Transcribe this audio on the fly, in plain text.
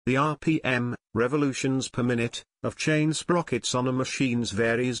The RPM, revolutions per minute, of chain sprockets on a machine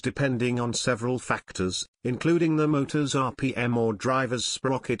varies depending on several factors, including the motor's RPM or driver's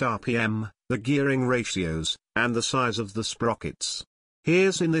sprocket RPM, the gearing ratios, and the size of the sprockets.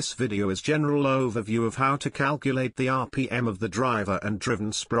 Here's in this video is general overview of how to calculate the RPM of the driver and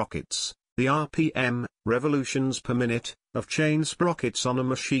driven sprockets. The RPM, revolutions per minute, of chain sprockets on a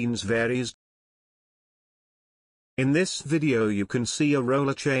machine varies. In this video you can see a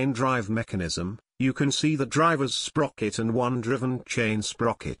roller chain drive mechanism. You can see the driver's sprocket and one driven chain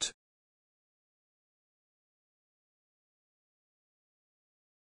sprocket.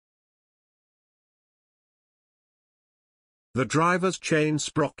 The driver's chain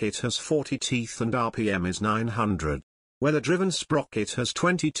sprocket has 40 teeth and RPM is 900. Where the driven sprocket has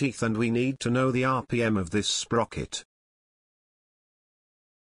 20 teeth and we need to know the RPM of this sprocket.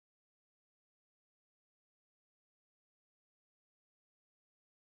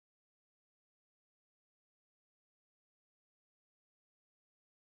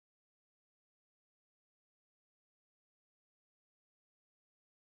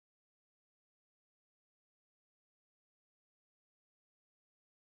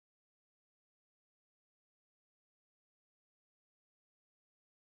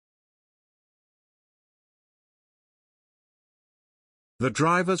 The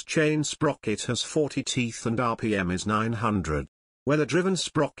driver's chain sprocket has 40 teeth and RPM is 900. Where the driven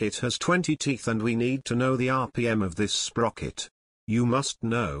sprocket has 20 teeth and we need to know the RPM of this sprocket. You must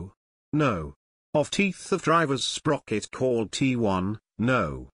know. Of teeth of driver's sprocket called T1,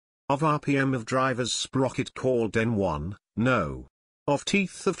 no. Of RPM of driver's sprocket called N1, no. Of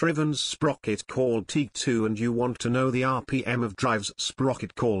teeth of driven's sprocket called T2 and you want to know the RPM of drive's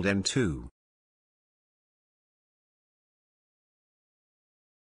sprocket called N2.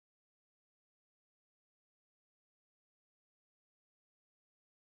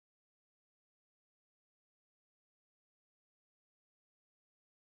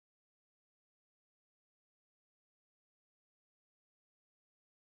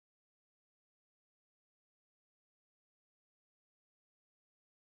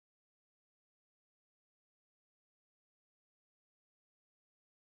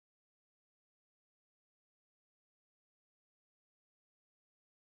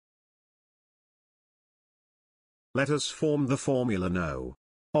 Let us form the formula no.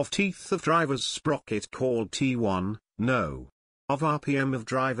 Of teeth of driver's sprocket called T1, no. Of RPM of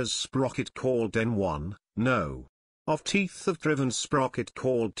driver's sprocket called N1, no. Of teeth of driven sprocket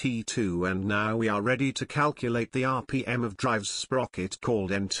called T2 and now we are ready to calculate the RPM of drive's sprocket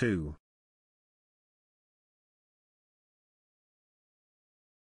called N2.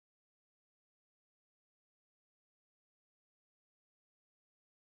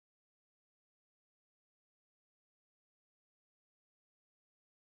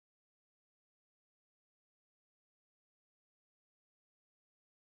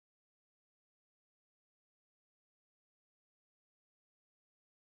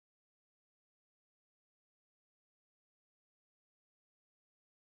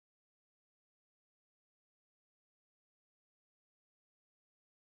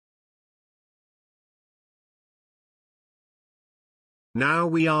 Now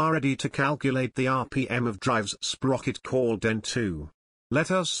we are ready to calculate the RPM of drive's sprocket called N2. Let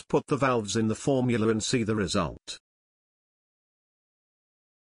us put the valves in the formula and see the result.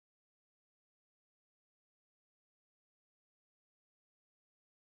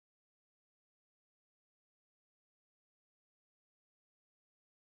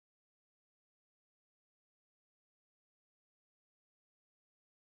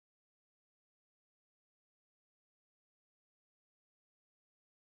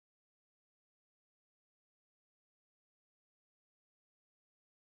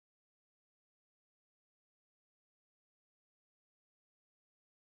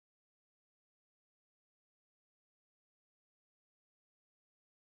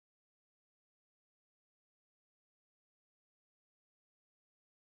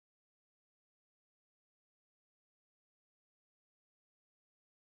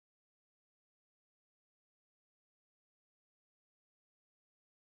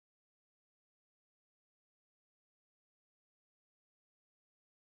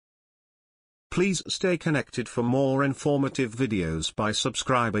 Please stay connected for more informative videos by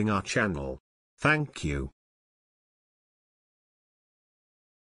subscribing our channel. Thank you.